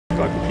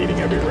about competing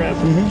every rep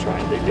and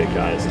trying to get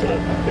guys to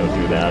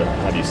do that.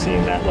 Have you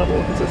seen that level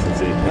of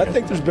consistency? I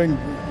think there's been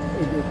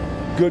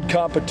good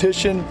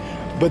competition,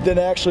 but then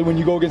actually when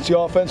you go against the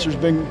offense, there's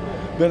been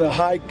a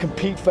high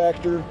compete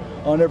factor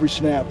on every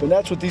snap. And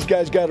that's what these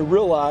guys got to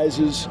realize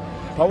is,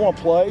 if I want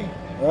to play,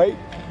 right,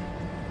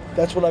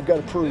 that's what I've got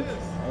to prove,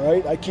 all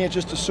right? I can't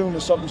just assume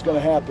that something's going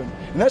to happen.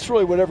 And that's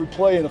really what every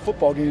play in a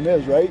football game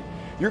is, right?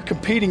 You're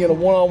competing in a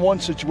one-on-one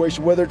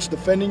situation, whether it's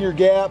defending your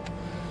gap,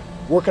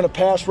 working a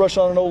pass rush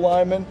on an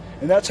O-lineman,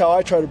 and that's how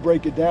I try to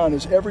break it down,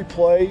 is every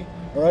play,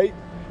 all right,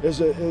 is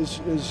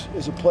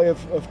a play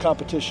of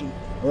competition,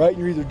 all right?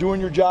 You're either doing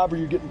your job or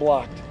you're getting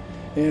blocked.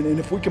 And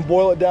if we can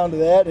boil it down to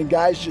that, and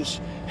guys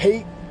just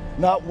hate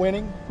not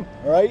winning,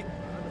 all right?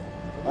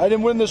 I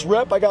didn't win this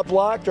rep, I got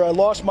blocked, or I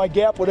lost my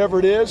gap, whatever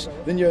it is,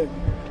 then you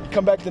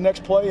come back to the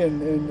next play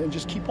and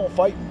just keep on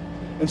fighting.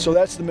 And so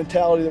that's the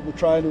mentality that we're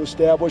trying to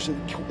establish.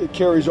 It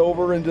carries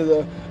over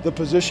into the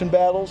position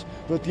battles.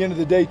 But at the end of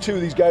the day, too,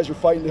 these guys are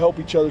fighting to help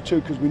each other,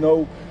 too, because we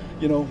know,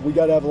 we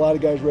got to have a lot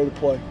of guys ready to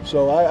play.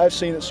 So I've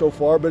seen it so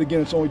far. But,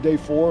 again, it's only day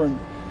 4, and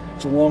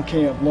it's a long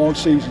camp, long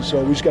season.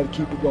 So we just got to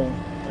keep it going.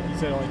 Like you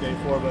said, only day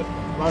 4, but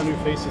a lot of new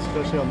faces,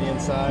 especially on the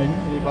inside.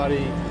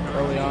 Anybody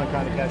early on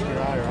kind of catching your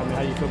eye? Or,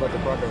 how do you feel about the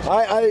progress?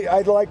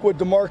 I like what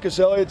DeMarcus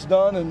Elliott's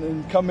done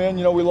and come in.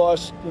 We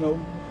lost,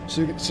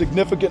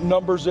 significant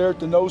numbers there at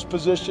the nose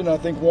position. I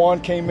think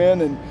Juan came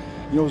in and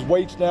his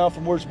weight's down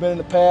from where it's been in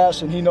the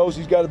past, and he knows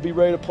he's got to be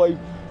ready to play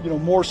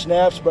more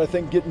snaps. But I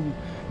think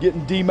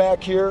getting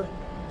D-Mac here,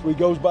 so he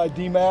goes by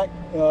D-Mac,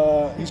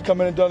 he's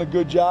come in and done a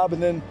good job.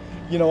 And then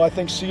I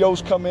think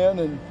CO's come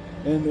in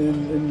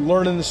and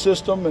learning the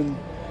system, and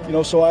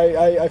so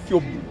I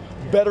feel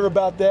better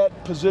about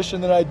that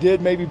position than I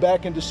did maybe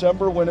back in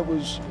December when it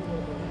was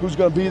who's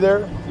going to be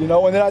there, and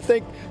then I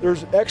think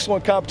there's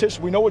excellent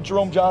competition. We know what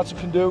Jerome Johnson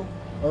can do,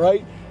 all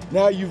right?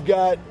 Now you've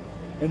got,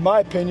 in my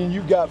opinion,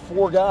 you've got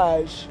 4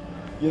 guys.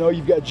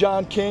 You've got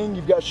John King,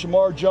 you've got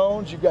Shamar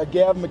Jones, you've got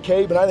Gavin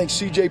McCabe, and I think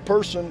C.J.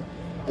 Person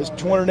is a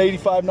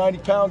 285,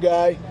 90-pound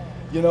guy,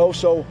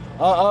 so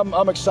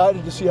I'm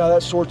excited to see how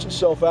that sorts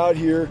itself out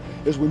here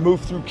as we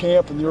move through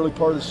camp in the early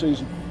part of the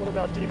season. What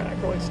about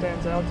D-Mac really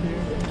stands out to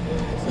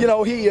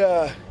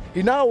you?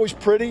 He's not always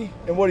pretty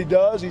in what he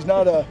does. He's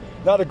not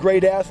a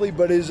great athlete,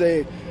 but is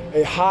a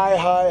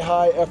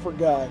high effort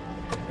guy.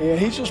 And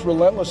he's just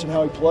relentless in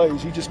how he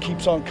plays. He just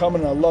keeps on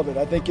coming, and I love it.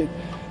 I think it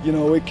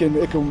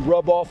can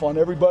rub off on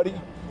everybody.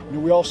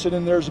 We all sit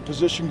in there as a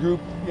position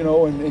group,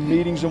 in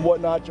meetings and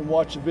whatnot, and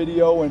watch the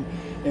video,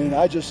 and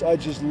I just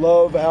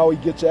love how he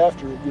gets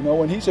after it,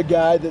 And he's a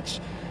guy that's,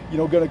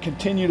 going to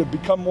continue to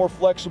become more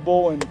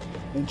flexible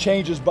and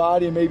change his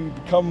body and maybe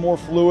become more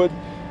fluid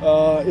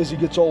as he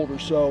gets older.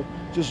 So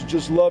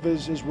just love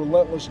his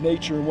relentless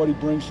nature and what he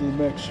brings to the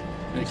mix.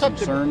 Any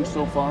concerns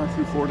so far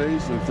through 4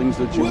 days? The things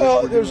that you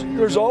well,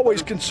 there's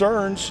always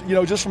concerns.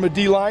 Just from a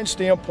D-line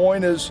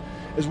standpoint, as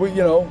we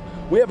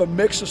have a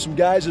mix of some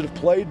guys that have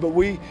played, but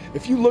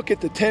if you look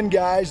at the 10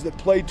 guys that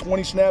played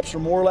 20 snaps or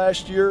more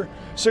last year,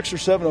 6 or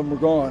 7 of them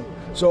are gone.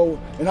 So,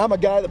 and I'm a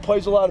guy that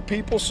plays a lot of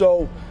people,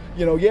 so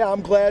yeah,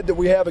 I'm glad that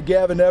we have a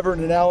Gavin Everett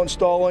and an Alan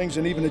Stallings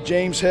and even a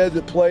James Head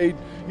that played,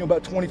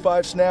 about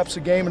 25 snaps a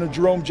game, and a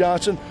Jerome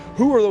Johnson.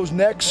 Who are those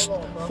next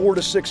 4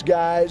 to 6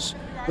 guys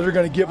that are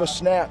going to give us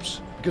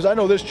snaps? Because I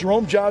know this,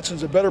 Jerome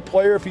Johnson's a better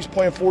player if he's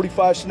playing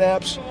 45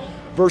 snaps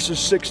versus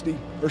 60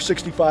 or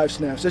 65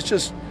 snaps. That's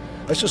just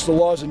the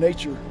laws of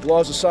nature, the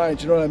laws of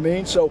science, you know what I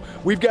mean? So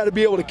we've got to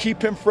be able to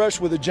keep him fresh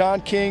with a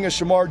John King, a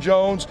Shamar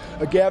Jones,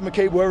 a Gavin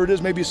McCabe, whoever it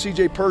is, maybe a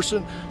C.J.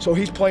 Person, so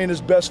he's playing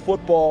his best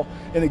football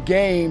in a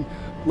game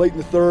late in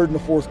the 3rd and the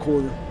 4th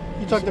quarter.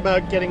 You talked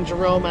about getting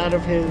Jerome out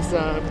of his,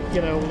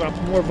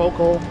 more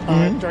vocal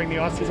during the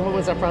offseason. What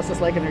was that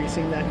process like, and are you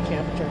seeing that in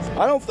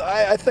camp?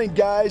 I think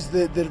guys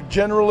that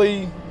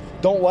generally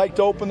don't like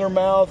to open their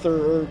mouth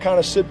or kind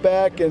of sit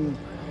back and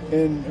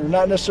are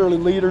not necessarily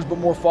leaders but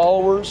more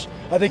followers,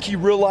 I think he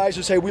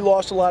realizes, hey, we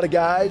lost a lot of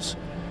guys,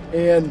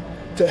 and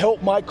to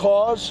help my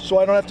cause so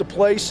I don't have to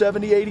play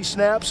 70, 80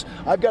 snaps,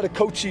 I've got to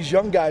coach these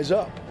young guys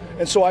up.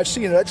 And so I've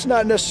seen it. That's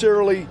not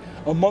necessarily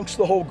amongst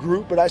the whole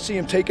group, but I see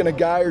him taking a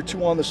guy or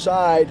 2 on the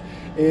side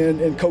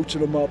and coaching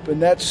them up. And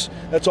that's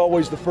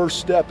always the first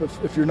step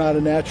if you're not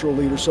a natural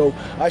leader. So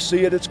I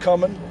see it, it's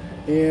coming,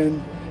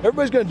 and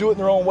everybody's going to do it in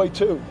their own way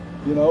too.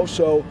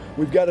 So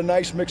we've got a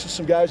nice mix of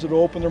some guys that'll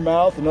open their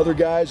mouth and other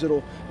guys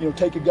that'll,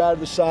 take a guy to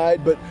the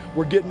side, but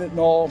we're getting it in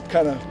all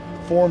kind of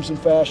forms and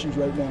fashions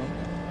right now.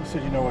 You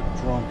said you know what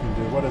Jerome can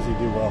do. What does he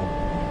do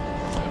well?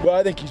 Well,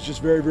 I think he's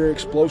just very, very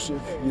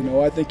explosive.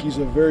 I think he's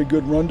a very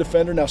good run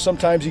defender. Now,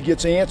 sometimes he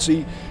gets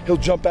antsy. He'll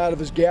jump out of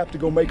his gap to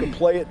go make a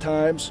play at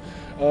times,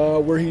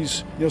 where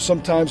he's,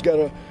 sometimes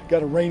got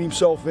to rein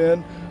himself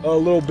in a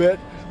little bit.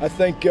 I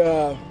think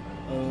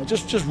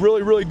just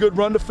really, really good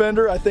run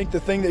defender. I think the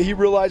thing that he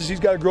realizes he's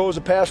got to grow as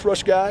a pass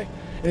rush guy,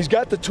 and he's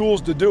got the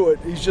tools to do it.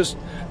 He's just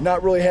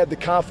not really had the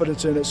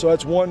confidence in it. So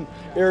that's one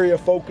area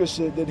of focus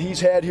that he's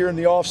had here in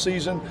the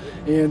offseason,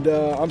 and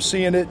I'm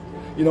seeing it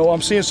you know,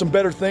 I'm seeing some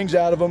better things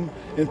out of him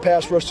in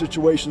pass rush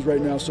situations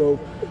right now. So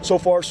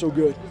far, so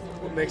good.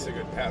 What makes a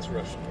good pass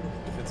rush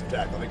defensive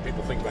tackle? I think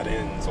people think about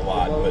ends a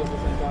lot, but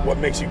what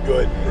makes you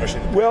good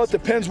rushing? Well, it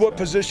depends what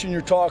position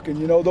you're talking.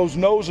 You know, those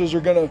noses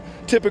are going to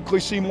typically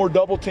see more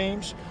double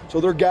teams. So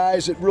they're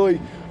guys that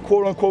really,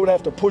 quote unquote,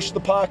 have to push the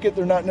pocket.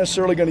 They're not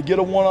necessarily going to get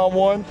a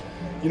one-on-one.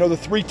 You know, the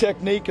 3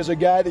 technique is a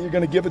guy that you're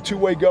going to give a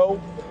two-way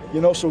go. You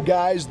know, so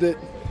guys that,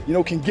 you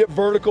know, can get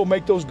vertical,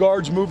 make those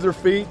guards move their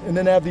feet, and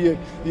then have the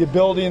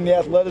ability and the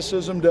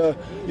athleticism to,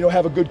 you know,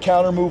 have a good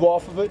counter move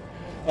off of it.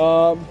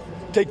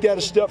 Take that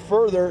a step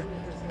further.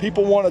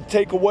 People want to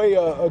take away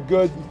a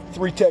good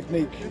 3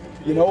 technique,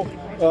 you know.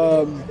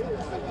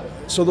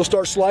 So they'll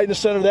start sliding the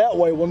center that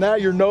way. Well, now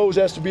your nose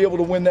has to be able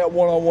to win that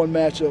one-on-one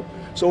matchup.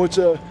 So it's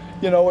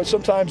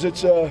sometimes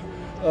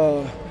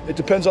it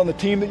depends on the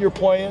team that you're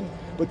playing.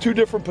 But 2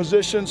 different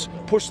positions,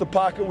 push the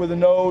pocket with the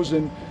nose,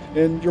 and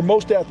your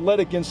most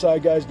athletic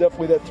inside guy is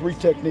definitely that 3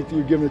 technique that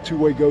you're giving a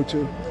two-way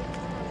go-to.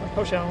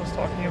 Coach Allen was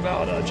talking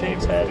about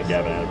James Head and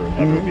Gavin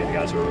Everett being the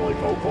guys who are really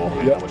vocal. I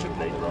mean, Yep. how much have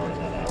they grown in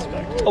that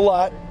aspect? A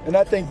lot, and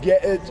I think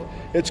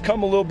it's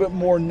come a little bit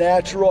more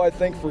natural, I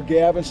think, for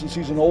Gavin since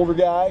he's an older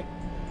guy.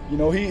 You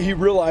know, he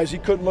realized he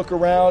couldn't look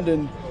around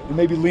and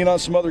maybe lean on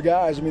some other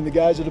guys. I mean, the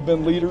guys that have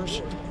been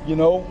leaders, you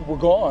know, were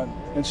gone.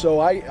 And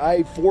so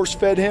I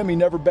force-fed him. He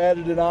never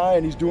batted an eye,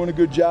 and he's doing a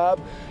good job.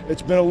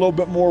 It's been a little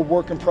bit more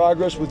work in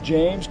progress with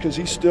James because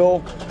he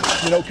still,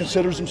 you know,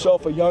 considers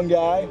himself a young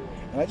guy.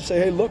 And I just say,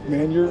 hey, look,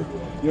 man, you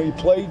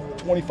played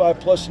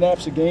 25-plus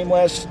snaps a game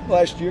last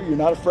year. You're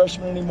not a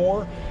freshman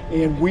anymore,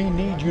 and we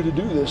need you to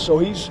do this. So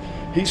he's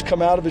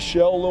come out of his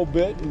shell a little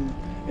bit,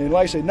 and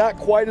like I say, not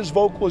quite as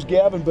vocal as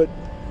Gavin, but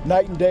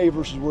night and day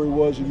versus where he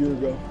was a year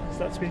ago. Does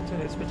that speak to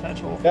his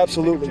potential?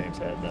 Absolutely. James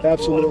Head,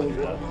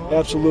 Absolutely.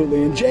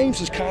 Absolutely. And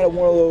James is kind of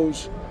one of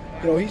those,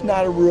 you know, he's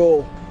not a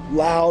real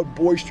loud,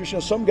 boisterous. You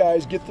know, some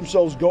guys get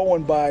themselves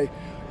going by,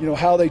 you know,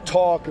 how they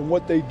talk and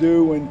what they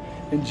do.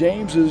 And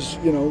James is,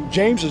 you know,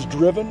 James is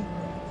driven.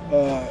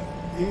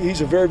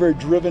 He's a very, very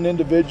driven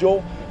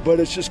individual, but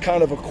it's just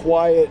kind of a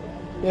quiet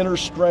inner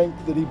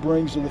strength that he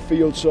brings to the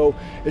field. So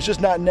it's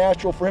just not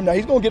natural for him. Now,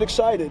 he's going to get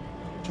excited.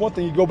 It's one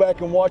thing, you go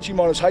back and watch him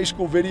on his high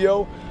school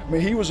video. I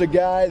mean, he was a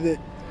guy that,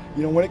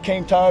 you know, when it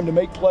came time to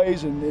make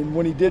plays and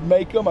when he did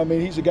make them, I mean,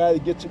 he's a guy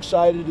that gets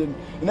excited, and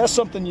that's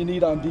something you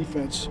need on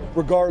defense,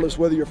 regardless,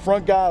 whether you're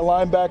front guy,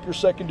 linebacker,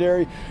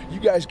 secondary. You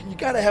got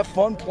to have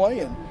fun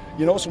playing,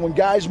 you know, so when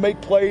guys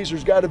make plays,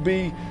 there's got to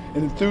be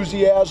an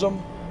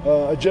enthusiasm,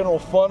 a general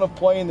fun of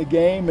playing the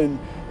game,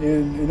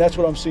 and that's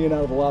what I'm seeing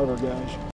out of a lot of our guys.